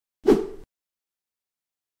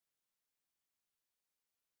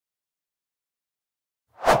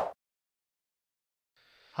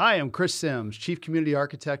Hi, I'm Chris Sims, Chief Community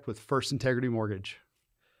Architect with First Integrity Mortgage.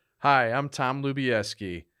 Hi, I'm Tom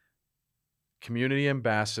Lubiewski, Community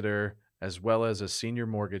Ambassador, as well as a Senior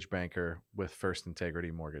Mortgage Banker with First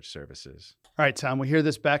Integrity Mortgage Services. All right, Tom, we hear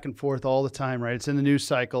this back and forth all the time, right? It's in the news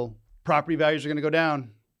cycle. Property values are going to go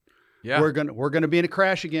down. Yeah. We're going to be in a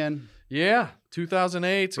crash again. Yeah,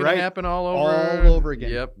 2008, it's going Right. to happen all over. All over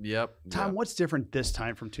again. Yep. Tom, what's different this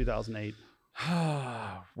time from 2008?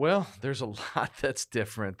 Well, there's a lot that's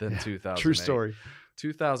different than 2008. True story.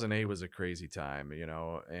 2008 was a crazy time,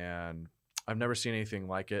 and I've never seen anything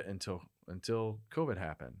like it until COVID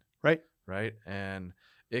happened. Right. And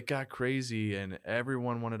it got crazy and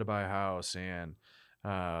everyone wanted to buy a house and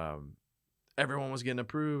everyone was getting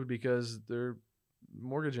approved because their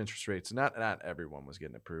mortgage interest rates, not everyone was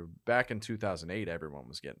getting approved. Back in 2008, everyone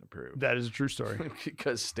was getting approved. That is a true story.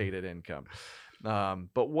 Because stated income.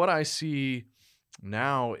 But what I see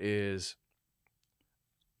now is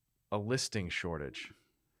a listing shortage.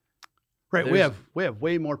 Right. We have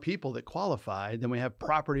way more people that qualify than we have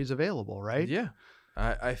properties available, right? Yeah.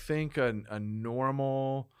 I think a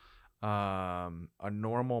normal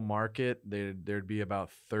market, there'd be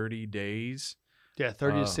about 30 days. Yeah,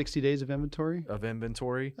 30 to 60 days of inventory.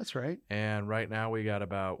 That's right. And right now we got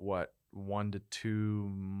about 1 to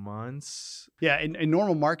 2 months. Yeah, a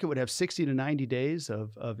normal market would have 60 to 90 days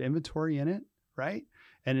of inventory in it, right?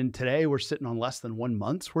 And in today we're sitting on less than 1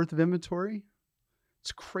 month's worth of inventory.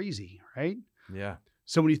 It's crazy, right? Yeah.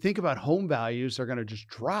 So when you think about home values are going to just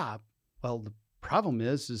drop, well, the problem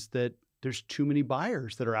is that there's too many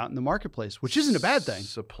buyers that are out in the marketplace, which isn't a bad thing.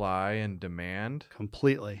 Supply and demand.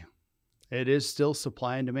 Completely. It is still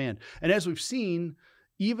supply and demand. And as we've seen,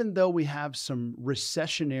 even though we have some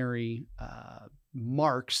recessionary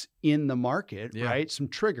marks in the market, right? Some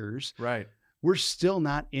triggers, right? We're still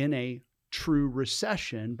not in a true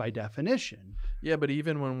recession by definition. Yeah, but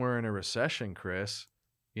even when we're in a recession, Chris,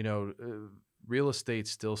 real estate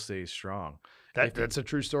still stays strong. That's a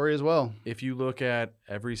true story as well. If you look at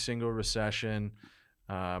every single recession,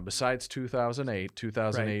 besides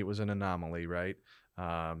 2008 was an anomaly, right?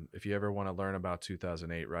 If you ever want to learn about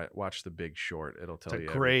 2008, right, watch The Big Short. It'll tell you.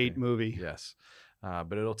 It's a great movie. Yes.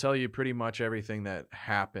 But it'll tell you pretty much everything that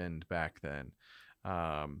happened back then.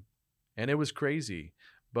 And it was crazy.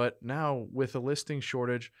 But now with a listing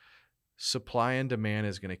shortage, supply and demand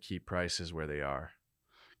is going to keep prices where they are.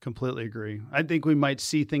 Completely agree. I think we might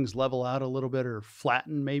see things level out a little bit or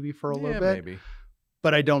flatten maybe for a little bit. Maybe.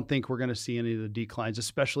 But I don't think we're going to see any of the declines,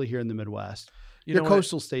 especially here in the Midwest. Your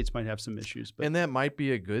coastal states might have some issues, but and that might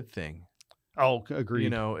be a good thing. Oh,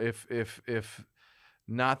 agreed. If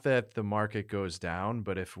not that the market goes down,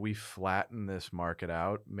 but if we flatten this market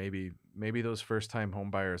out, maybe those first-time home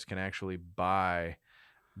buyers can actually buy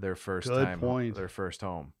their first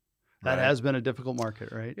home. That has been a difficult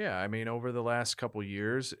market, right? Yeah, I mean, over the last couple of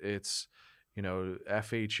years, it's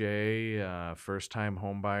FHA, first-time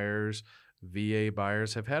home buyers, VA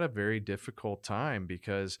buyers have had a very difficult time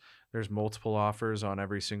because there's multiple offers on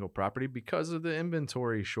every single property because of the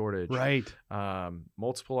inventory shortage. Right.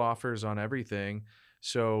 Multiple offers on everything.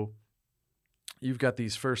 So you've got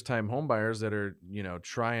these first-time home buyers that are,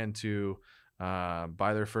 trying to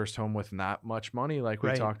buy their first home with not much money like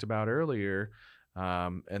we talked about earlier.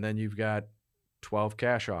 And then you've got 12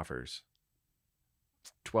 cash offers,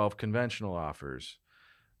 12 conventional offers,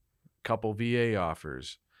 couple VA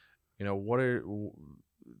offers.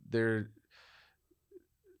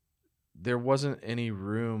 There wasn't any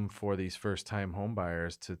room for these first-time home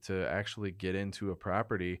buyers to actually get into a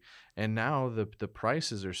property. And now the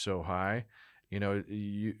prices are so high,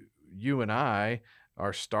 you and I,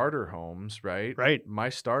 our starter homes, right? Right. My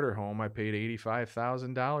starter home, I paid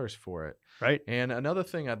 $85,000 for it. Right. And another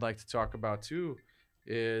thing I'd like to talk about too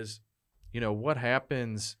is, what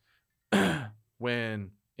happens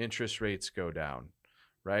when interest rates go down,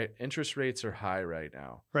 right? Interest rates are high right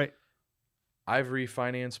now. Right. I've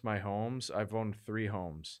refinanced my homes. I've owned 3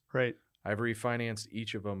 homes. Right. I've refinanced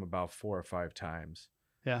each of them about 4 or 5 times.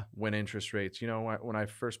 Yeah. When interest rates, when I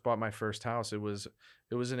first bought my first house, it was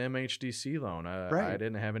an MHDC loan. I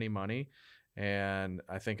didn't have any money, and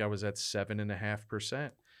I think I was at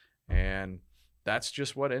 7.5%. And that's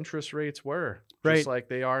just what interest rates were, just like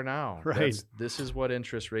they are now. Right. This is what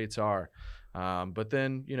interest rates are. But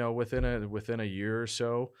then, within a year or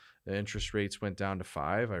so, the interest rates went down to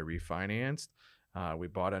 5. I refinanced. We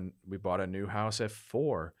bought a new house at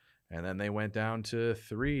 4, and then they went down to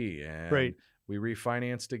 3, and we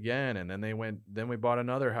refinanced again, and then we bought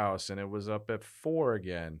another house, and it was up at 4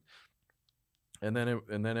 again. And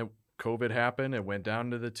then COVID happened, it went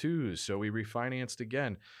down to the 2s, so we refinanced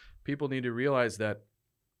again. People need to realize that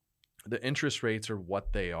the interest rates are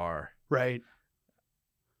what they are. Right.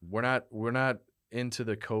 We're not into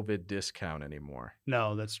the COVID discount anymore.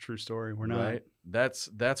 No, that's a true story. We're not. Right?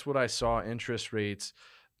 That's what I saw. Interest rates,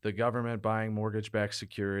 the government buying mortgage-backed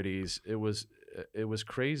securities. It was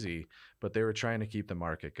crazy, but they were trying to keep the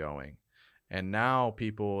market going. And now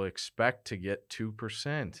people expect to get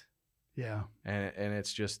 2%. Yeah. And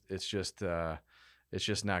it's just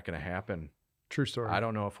not going to happen. True story. I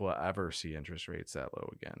don't know if we'll ever see interest rates that low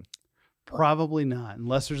again. Probably not,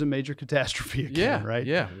 unless there's a major catastrophe again, right?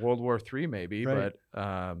 Yeah. World War III maybe, Right.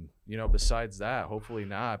 but besides that, hopefully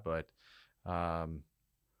not. But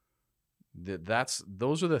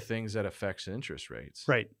those are the things that affects interest rates.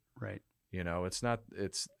 Right. Right. It's not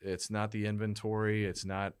the inventory. It's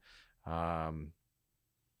not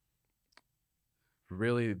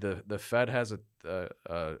really the Fed has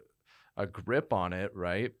a grip on it,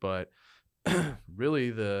 right? But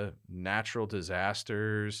really the natural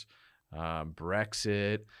disasters,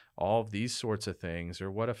 Brexit, all of these sorts of things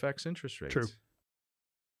are what affects interest rates. True.